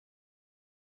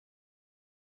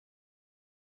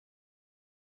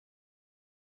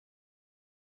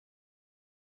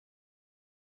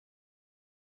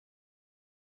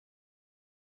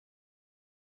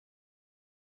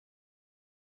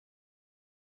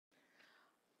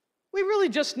We really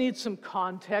just need some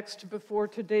context before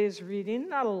today's reading,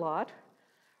 not a lot.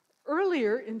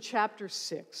 Earlier in chapter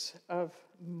 6 of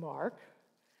Mark,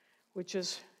 which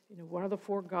is one of the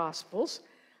 4 Gospels,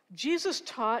 Jesus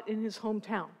taught in his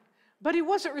hometown, but he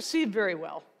wasn't received very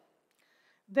well.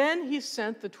 Then he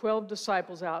sent the 12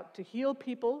 disciples out to heal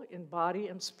people in body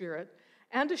and spirit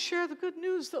and to share the good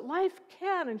news that life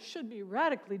can and should be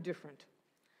radically different.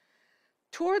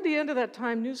 Toward the end of that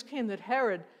time, news came that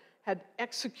Herod had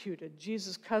executed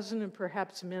Jesus' cousin and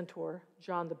perhaps mentor,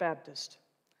 John the Baptist.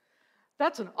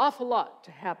 That's an awful lot to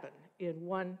happen in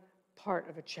one part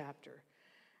of a chapter.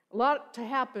 A lot to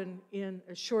happen in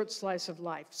a short slice of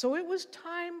life. So it was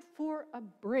time for a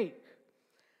break.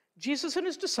 Jesus and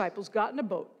his disciples got in a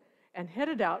boat and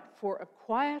headed out for a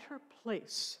quieter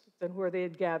place than where they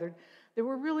had gathered. They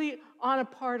were really on a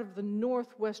part of the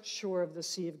northwest shore of the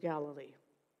Sea of Galilee,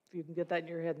 if you can get that in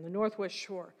your head, in the northwest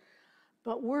shore.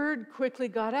 But word quickly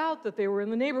got out that they were in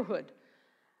the neighborhood.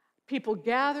 People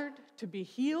gathered to be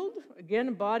healed, again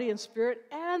in body and spirit,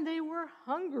 and they were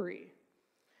hungry.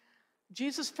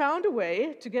 Jesus found a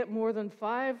way to get more than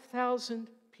 5,000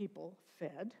 people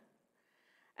fed.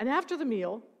 And after the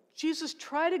meal, Jesus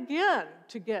tried again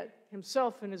to get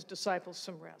himself and his disciples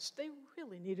some rest. They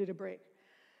really needed a break.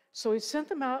 So he sent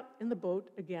them out in the boat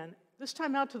again, this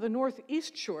time out to the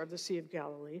northeast shore of the Sea of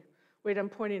Galilee. Wait, I'm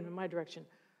pointing in my direction.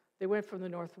 They went from the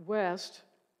northwest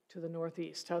to the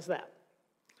northeast. How's that?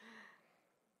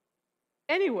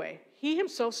 Anyway, he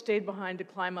himself stayed behind to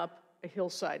climb up a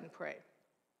hillside and pray.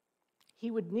 He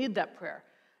would need that prayer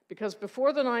because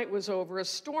before the night was over, a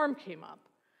storm came up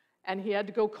and he had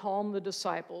to go calm the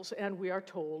disciples and, we are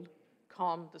told,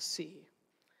 calm the sea.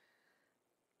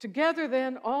 Together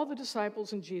then, all the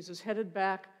disciples and Jesus headed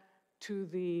back to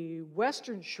the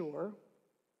western shore,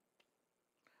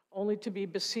 only to be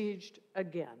besieged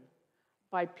again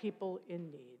by people in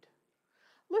need.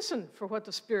 Listen for what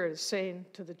the Spirit is saying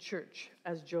to the church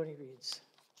as Joni reads.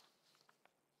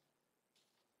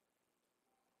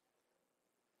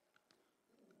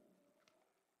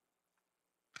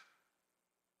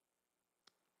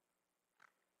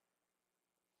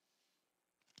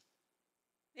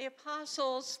 The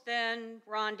apostles then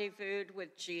rendezvoused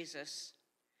with Jesus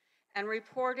and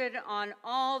reported on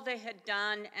all they had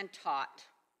done and taught.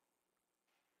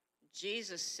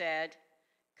 Jesus said,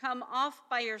 "Come off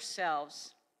by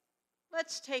yourselves.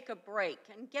 Let's take a break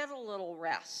and get a little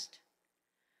rest."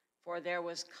 For there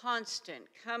was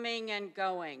constant coming and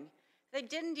going. They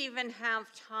didn't even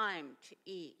have time to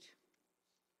eat.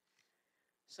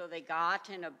 So they got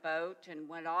in a boat and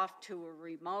went off to a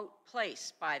remote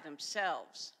place by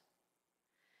themselves.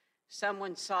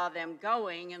 Someone saw them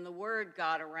going, and the word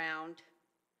got around.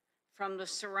 From the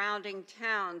surrounding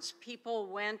towns, people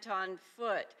went on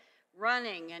foot,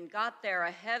 running, and got there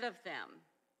ahead of them.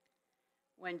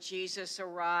 When Jesus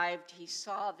arrived, he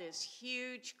saw this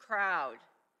huge crowd,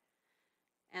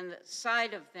 and at the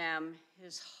sight of them,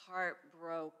 his heart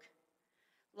broke.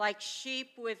 Like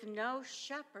sheep with no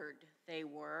shepherd they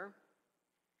were.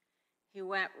 He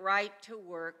went right to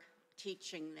work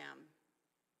teaching them.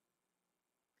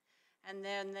 And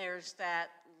then there's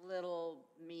that little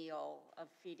meal of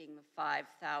feeding the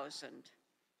 5,000.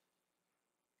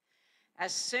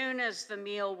 As soon as the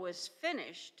meal was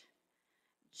finished,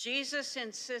 Jesus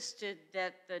insisted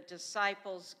that the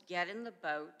disciples get in the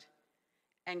boat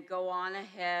and go on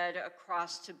ahead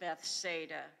across to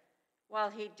Bethsaida while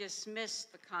he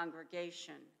dismissed the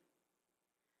congregation.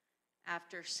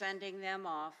 After sending them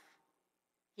off,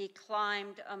 he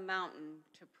climbed a mountain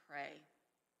to pray.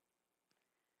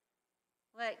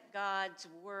 Let God's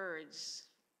words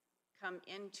come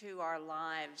into our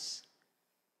lives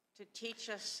to teach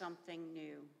us something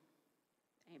new.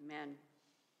 Amen.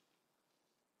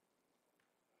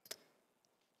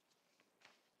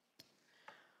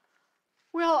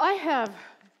 Well, I have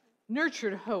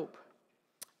nurtured hope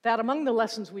that among the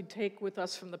lessons we'd take with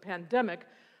us from the pandemic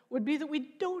would be that we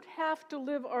don't have to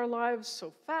live our lives so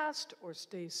fast or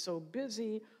stay so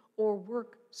busy or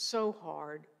work so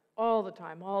hard all the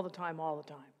time, all the time, all the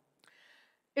time.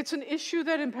 It's an issue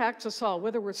that impacts us all,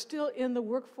 whether we're still in the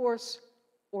workforce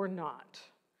or not.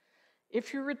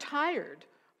 If you're retired,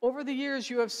 over the years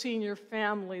you have seen your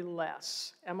family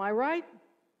less. Am I right?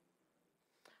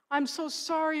 I'm so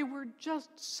sorry, we're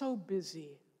just so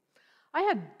busy. I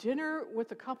had dinner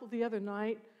with a couple the other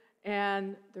night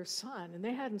and their son, and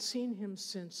they hadn't seen him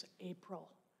since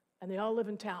April, and they all live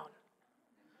in town.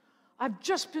 I've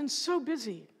just been so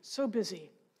busy, so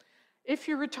busy. If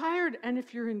you're retired and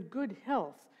if you're in good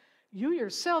health, you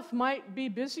yourself might be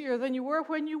busier than you were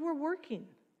when you were working.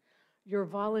 Your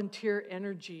volunteer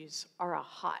energies are a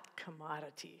hot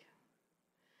commodity.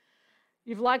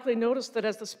 You've likely noticed that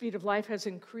as the speed of life has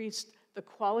increased, the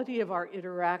quality of our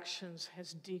interactions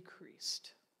has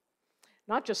decreased.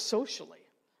 Not just socially,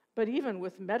 but even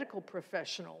with medical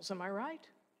professionals, am I right?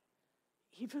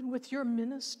 Even with your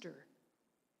minister.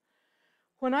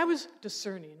 When I was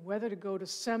discerning whether to go to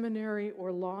seminary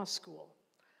or law school,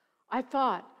 I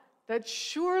thought that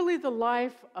surely the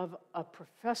life of a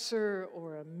professor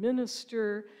or a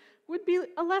minister would be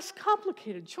a less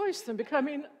complicated choice than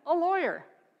becoming a lawyer.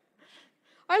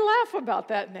 I laugh about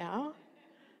that now,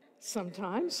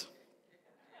 sometimes.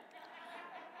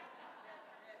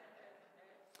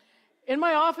 In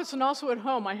my office and also at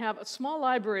home, I have a small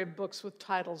library of books with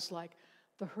titles like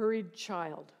The Hurried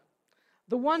Child,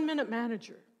 The 1 Minute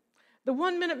Manager. The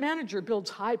 1 Minute Manager builds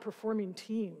high-performing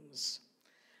teams.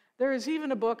 There is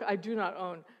even a book I do not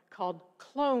own called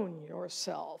Clone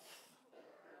Yourself.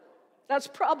 That's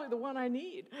probably the one I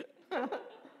need.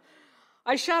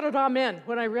 I shouted amen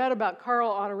when I read about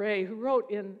Carl Honoré, who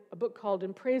wrote in a book called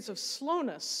In Praise of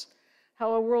Slowness,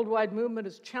 how a worldwide movement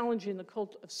is challenging the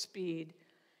cult of speed.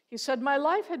 He said, "My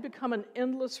life had become an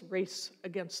endless race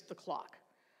against the clock.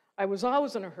 I was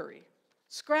always in a hurry,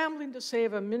 scrambling to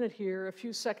save a minute here, a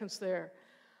few seconds there.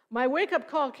 My wake-up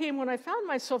call came when I found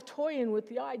myself toying with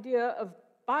the idea of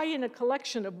buying a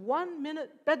collection of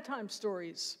 1-minute bedtime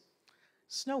stories.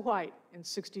 Snow White in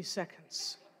 60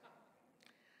 seconds.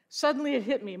 Suddenly it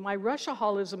hit me, my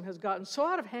Russiaholism has gotten so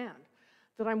out of hand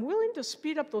that I'm willing to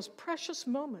speed up those precious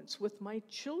moments with my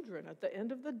children at the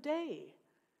end of the day.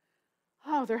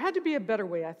 Oh, there had to be a better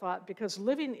way, I thought, because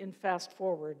living in fast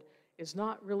forward is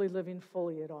not really living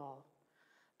fully at all.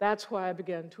 That's why I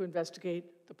began to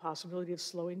investigate the possibility of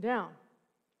slowing down.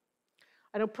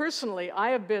 I know personally, I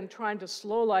have been trying to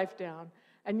slow life down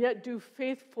and yet do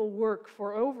faithful work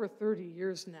for over 30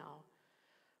 years now.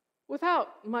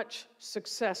 Without much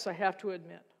success, I have to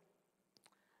admit.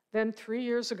 Then 3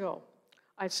 years ago,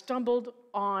 I stumbled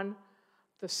on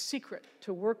the secret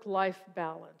to work-life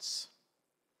balance.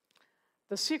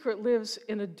 The secret lives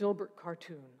in a Dilbert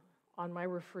cartoon on my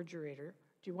refrigerator.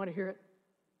 Do you want to hear it?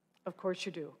 Of course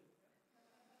you do.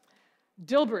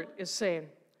 Dilbert is saying,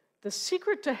 the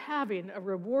secret to having a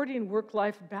rewarding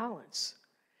work-life balance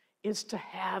is to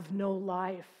have no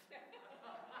life.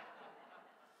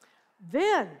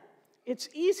 Then it's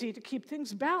easy to keep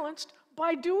things balanced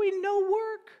by doing no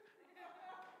work.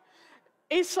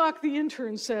 Asoc the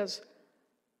intern says,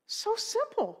 so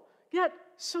simple, yet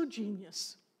so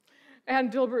genius.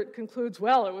 And Dilbert concludes,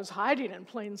 well, it was hiding in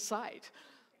plain sight.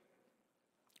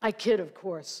 I kid, of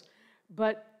course,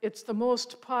 but it's the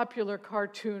most popular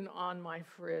cartoon on my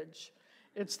fridge.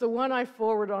 It's the one I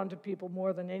forward on to people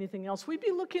more than anything else. We'd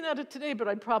be looking at it today, but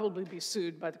I'd probably be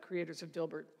sued by the creators of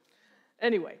Dilbert.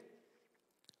 Anyway,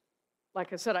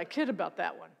 like I said, I kid about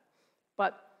that one.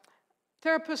 But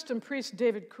therapist and priest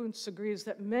David Kuntz agrees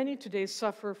that many today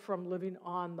suffer from living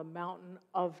on the mountain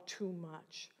of too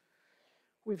much.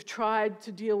 We've tried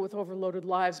to deal with overloaded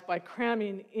lives by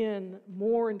cramming in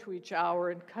more into each hour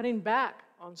and cutting back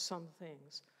on some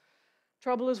things.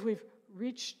 Trouble is, we've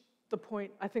reached the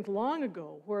point, I think long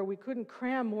ago, where we couldn't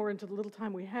cram more into the little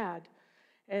time we had,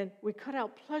 and we cut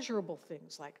out pleasurable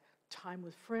things like time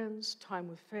with friends, time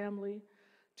with family,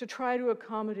 to try to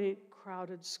accommodate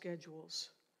crowded schedules.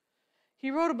 He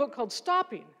wrote a book called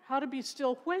Stopping, How to Be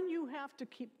Still When You Have to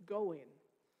Keep Going,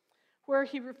 where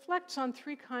he reflects on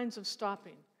 3 kinds of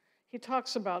stopping. He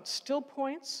talks about still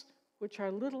points, which are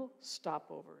little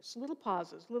stopovers, little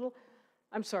pauses,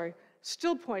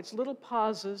 still points, little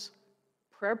pauses,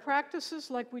 prayer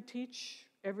practices like we teach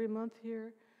every month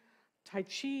here, Tai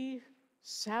Chi,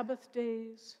 Sabbath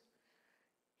days.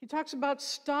 He talks about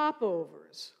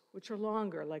stopovers, which are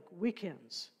longer, like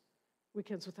weekends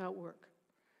without work,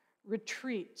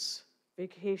 retreats,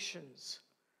 vacations,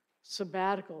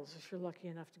 sabbaticals, if you're lucky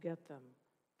enough to get them.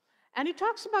 And he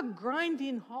talks about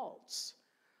grinding halts,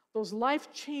 those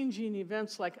life-changing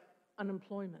events like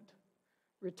unemployment,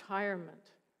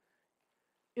 retirement,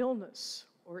 illness,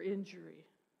 or injury.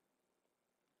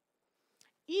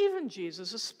 Even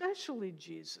Jesus, especially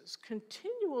Jesus,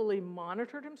 continually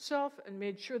monitored himself and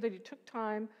made sure that he took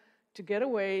time to get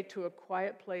away to a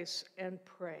quiet place and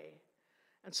pray.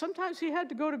 And sometimes he had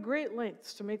to go to great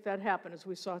lengths to make that happen, as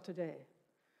we saw today.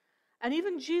 And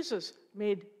even Jesus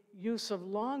made use of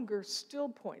longer still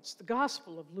points. The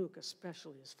Gospel of Luke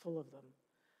especially is full of them.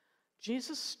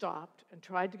 Jesus stopped and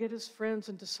tried to get his friends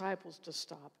and disciples to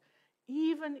stop,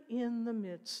 even in the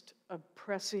midst of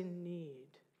pressing need.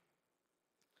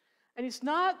 And he's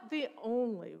not the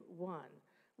only one.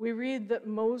 We read that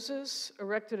Moses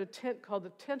erected a tent called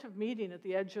the Tent of Meeting at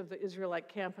the edge of the Israelite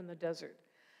camp in the desert.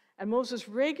 And Moses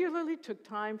regularly took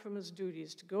time from his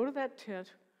duties to go to that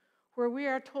tent where we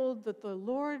are told that the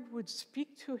Lord would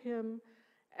speak to him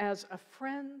as a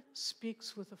friend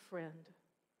speaks with a friend.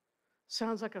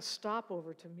 Sounds like a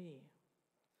stopover to me.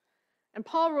 And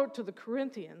Paul wrote to the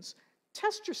Corinthians,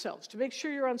 test yourselves to make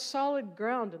sure you're on solid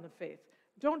ground in the faith.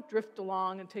 Don't drift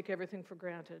along and take everything for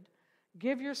granted.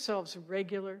 Give yourselves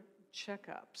regular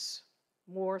checkups,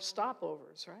 more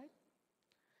stopovers, right?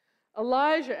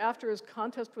 Elijah, after his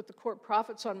contest with the court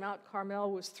prophets on Mount Carmel,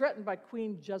 was threatened by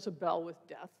Queen Jezebel with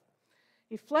death.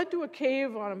 He fled to a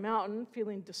cave on a mountain,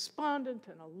 feeling despondent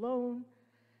and alone.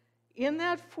 In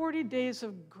that 40 days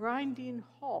of grinding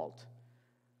halt,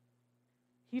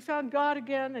 he found God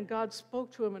again, and God spoke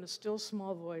to him in a still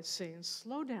small voice, saying,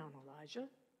 slow down, Elijah.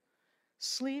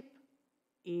 Sleep,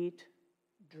 eat,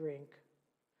 drink,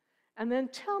 and then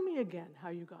tell me again how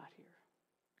you got here.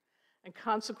 And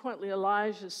consequently,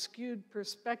 Elijah's skewed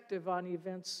perspective on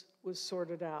events was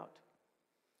sorted out.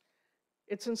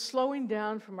 It's in slowing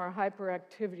down from our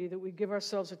hyperactivity that we give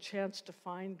ourselves a chance to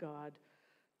find God,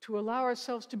 to allow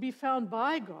ourselves to be found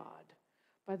by God,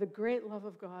 by the great love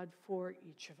of God for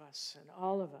each of us and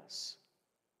all of us.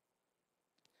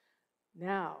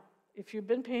 Now, if you've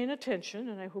been paying attention,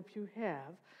 and I hope you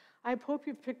have, I hope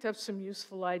you've picked up some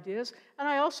useful ideas, and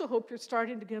I also hope you're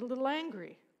starting to get a little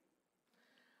angry.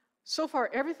 So far,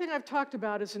 everything I've talked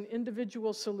about is an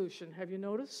individual solution. Have you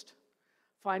noticed?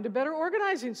 Find a better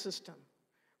organizing system.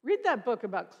 Read that book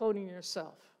about cloning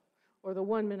yourself, or the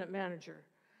 1-Minute Manager.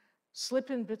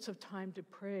 Slip in bits of time to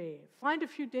pray. Find a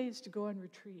few days to go on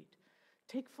retreat.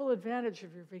 Take full advantage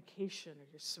of your vacation or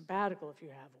your sabbatical if you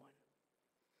have one.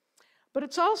 But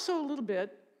it's also a little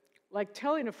bit like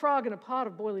telling a frog in a pot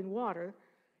of boiling water,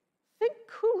 think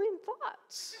cooling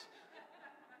thoughts.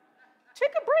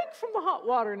 Take a break from the hot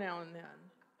water now and then.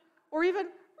 Or even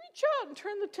reach out and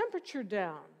turn the temperature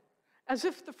down, as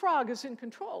if the frog is in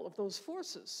control of those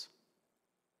forces.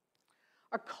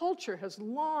 Our culture has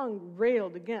long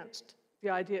railed against the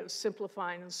idea of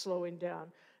simplifying and slowing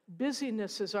down.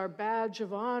 Busyness is our badge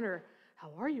of honor.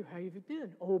 How are you? How have you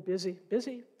been? Oh, busy,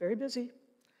 busy, very busy.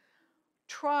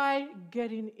 Try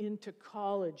getting into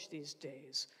college these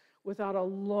days without a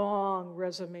long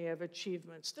resume of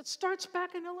achievements that starts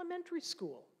back in elementary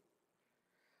school.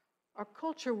 Our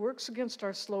culture works against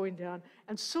our slowing down,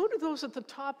 and so do those at the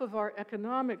top of our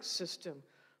economic system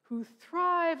who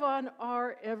thrive on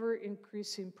our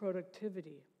ever-increasing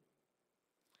productivity.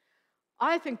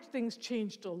 I think things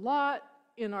changed a lot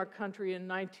in our country in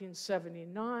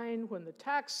 1979 when the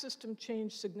tax system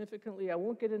changed significantly. I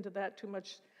won't get into that too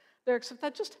much there, except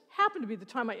that just happened to be the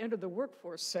time I entered the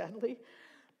workforce, sadly.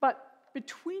 But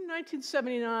between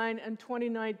 1979 and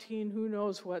 2019, who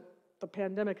knows what the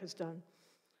pandemic has done,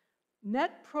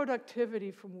 net productivity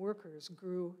from workers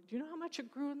grew. Do you know how much it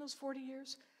grew in those 40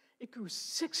 years? It grew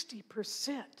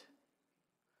 60%.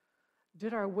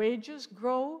 Did our wages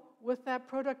grow with that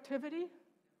productivity?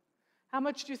 How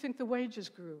much do you think the wages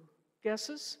grew?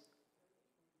 Guesses?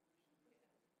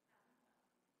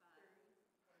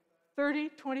 30,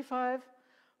 25,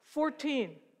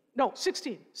 14, no,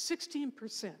 16,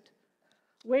 16%.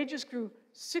 Wages grew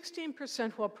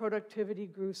 16% while productivity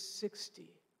grew 60.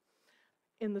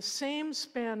 In the same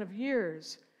span of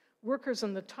years, workers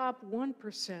in the top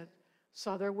 1%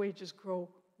 saw their wages grow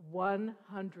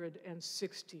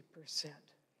 160%.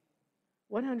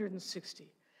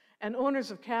 160. And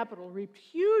owners of capital reaped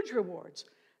huge rewards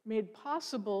made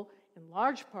possible in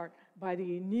large part by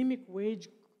the anemic wage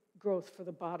growth for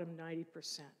the bottom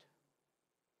 90%.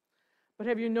 But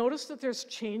have you noticed that there's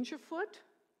change afoot?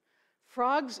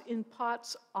 Frogs in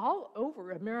pots all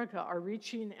over America are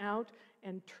reaching out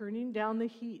and turning down the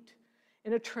heat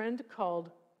in a trend called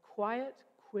quiet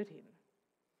quitting.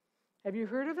 Have you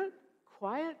heard of it?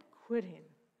 Quiet quitting.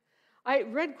 I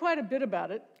read quite a bit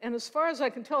about it, and as far as I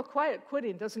can tell, quiet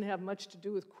quitting doesn't have much to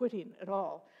do with quitting at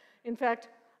all. In fact,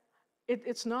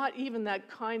 it's not even that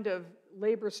kind of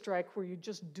labor strike where you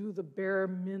just do the bare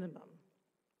minimum.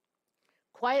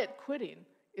 Quiet quitting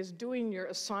is doing your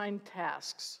assigned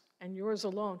tasks and yours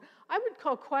alone. I would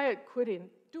call quiet quitting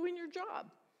doing your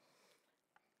job.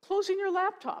 Closing your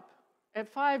laptop at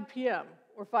 5 p.m.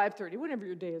 or 5:30, whenever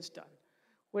your day is done,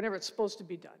 whenever it's supposed to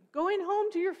be done. Going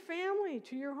home to your family,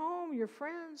 to your home, your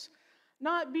friends,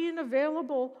 not being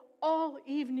available all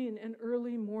evening and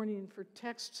early morning for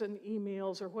texts and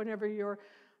emails or whenever your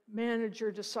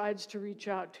manager decides to reach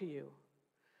out to you.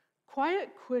 Quiet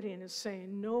quitting is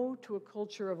saying no to a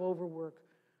culture of overwork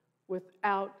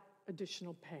without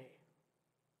additional pay.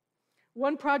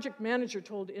 One project manager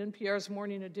told NPR's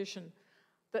Morning Edition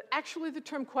that actually the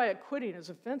term quiet quitting is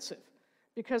offensive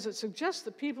because it suggests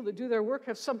that people that do their work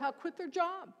have somehow quit their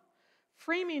job,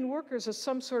 framing workers as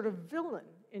some sort of villain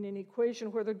in an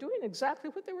equation where they're doing exactly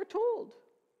what they were told.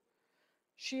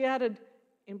 She added,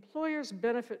 employers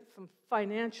benefit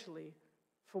financially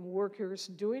from workers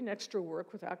doing extra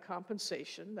work without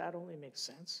compensation. That only makes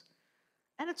sense.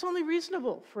 And it's only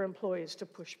reasonable for employees to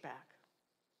push back.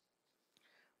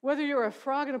 Whether you're a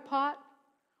frog in a pot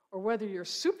or whether you're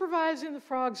supervising the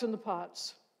frogs in the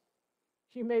pots,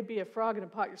 you may be a frog in a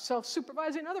pot yourself,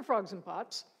 supervising other frogs in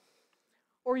pots,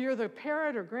 or you're the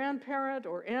parent or grandparent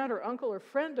or aunt or uncle or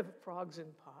friend of frogs in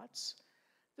pots,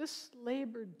 this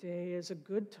Labor Day is a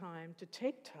good time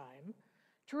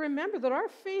to remember that our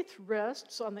faith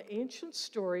rests on the ancient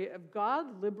story of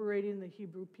God liberating the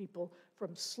Hebrew people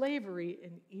from slavery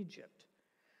in Egypt.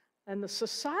 And the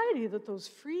society that those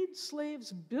freed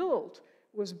slaves built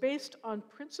was based on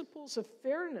principles of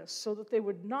fairness so that they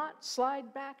would not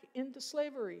slide back into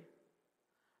slavery.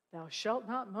 Thou shalt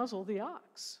not muzzle the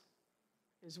ox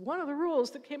is one of the rules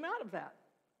that came out of that.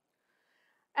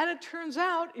 And it turns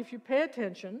out, if you pay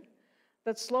attention,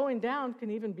 that slowing down can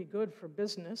even be good for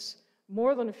business.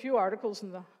 More than a few articles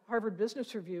in the Harvard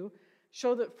Business Review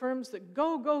show that firms that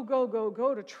go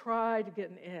to try to get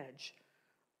an edge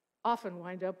often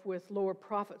wind up with lower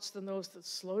profits than those that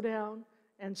slow down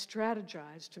and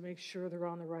strategize to make sure they're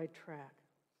on the right track.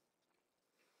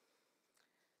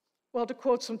 Well, to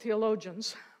quote some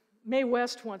theologians, Mae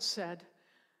West once said,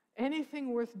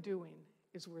 anything worth doing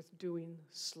is worth doing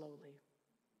slowly.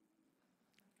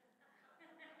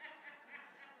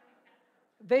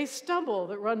 They stumble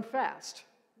that run fast,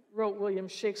 wrote William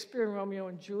Shakespeare in Romeo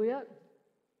and Juliet.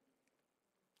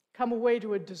 Come away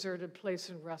to a deserted place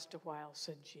and rest a while,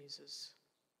 said Jesus.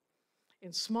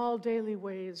 In small daily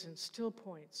ways and still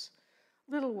points,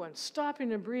 little ones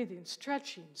stopping and breathing,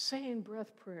 stretching, saying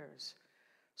breath prayers,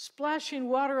 splashing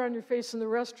water on your face in the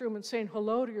restroom and saying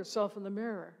hello to yourself in the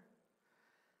mirror,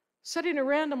 setting a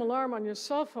random alarm on your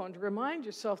cell phone to remind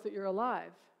yourself that you're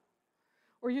alive,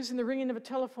 or using the ringing of a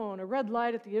telephone, a red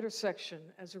light at the intersection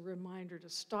as a reminder to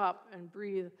stop and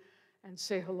breathe and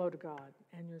say hello to God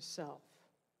and yourself.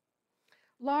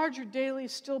 Larger daily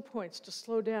still points to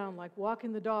slow down, like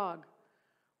walking the dog,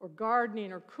 or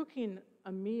gardening, or cooking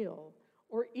a meal,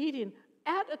 or eating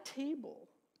at a table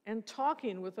and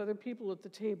talking with other people at the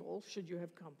table, should you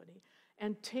have company,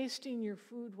 and tasting your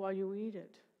food while you eat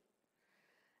it.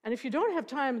 And if you don't have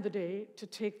time of the day to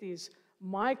take these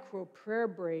micro prayer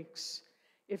breaks,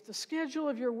 if the schedule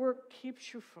of your work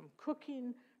keeps you from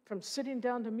cooking, from sitting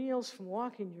down to meals, from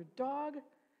walking your dog,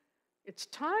 it's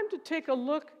time to take a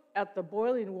look at the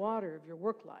boiling water of your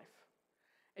work life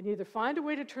and either find a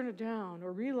way to turn it down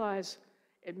or realize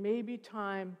it may be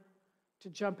time to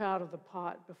jump out of the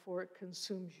pot before it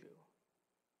consumes you.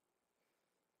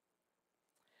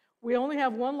 We only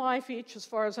have one life each, as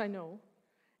far as I know,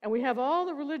 and we have all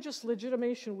the religious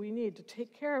legitimation we need to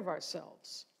take care of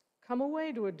ourselves. Come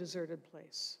away to a deserted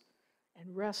place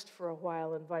and rest for a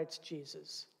while, invites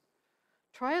Jesus.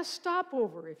 Try a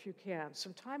stopover if you can,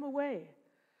 some time away,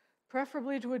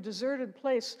 preferably to a deserted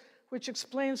place, which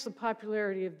explains the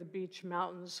popularity of the beach,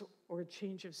 mountains, or a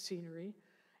change of scenery.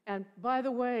 And by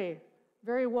the way,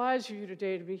 very wise of you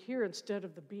today to be here instead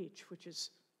of the beach, which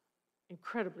is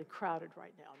incredibly crowded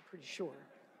right now, I'm pretty sure.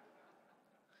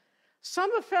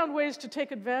 Some have found ways to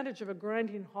take advantage of a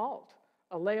grinding halt,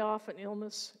 a layoff, an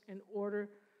illness, in order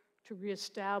to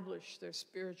reestablish their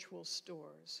spiritual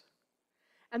stores.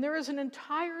 And there is an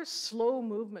entire slow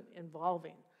movement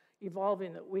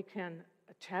evolving that we can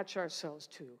attach ourselves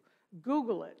to.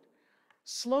 Google it.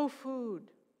 Slow food,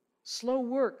 slow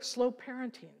work, slow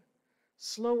parenting,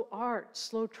 slow art,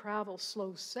 slow travel,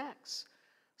 slow sex,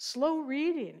 slow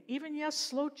reading, even, yes,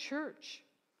 slow church.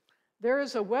 There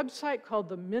is a website called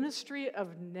the Ministry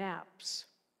of Naps.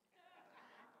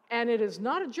 And it is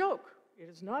not a joke. It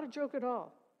is not a joke at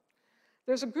all.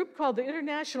 There's a group called the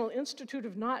International Institute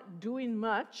of Not Doing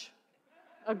Much,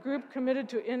 a group committed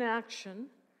to inaction.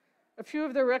 A few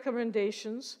of their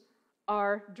recommendations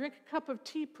are drink a cup of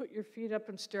tea, put your feet up,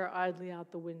 and stare idly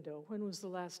out the window. When was the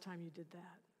last time you did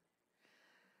that?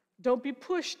 Don't be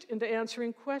pushed into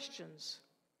answering questions.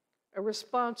 A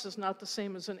response is not the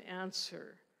same as an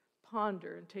answer.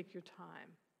 Ponder and take your time.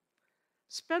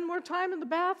 Spend more time in the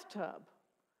bathtub.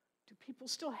 Do people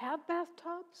still have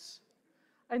bathtubs?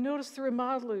 I noticed the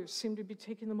remodelers seem to be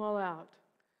taking them all out.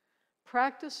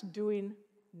 Practice doing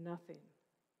nothing.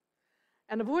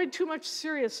 And avoid too much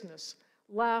seriousness.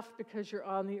 Laugh because you're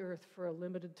on the earth for a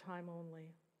limited time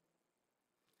only.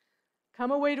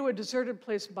 Come away to a deserted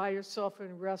place by yourself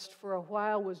and rest for a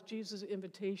while was Jesus'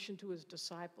 invitation to his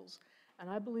disciples, and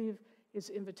I believe his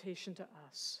invitation to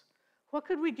us. What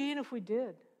could we gain if we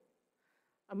did?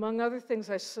 Among other things,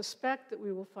 I suspect that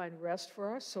we will find rest for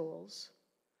our souls,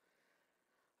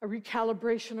 a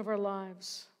recalibration of our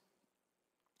lives.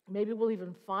 Maybe we'll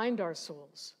even find our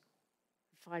souls,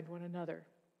 find one another,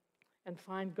 and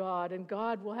find God. And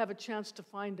God will have a chance to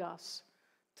find us,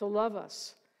 to love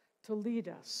us, to lead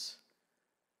us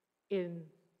in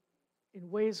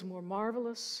ways more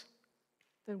marvelous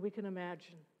than we can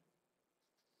imagine.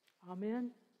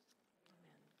 Amen.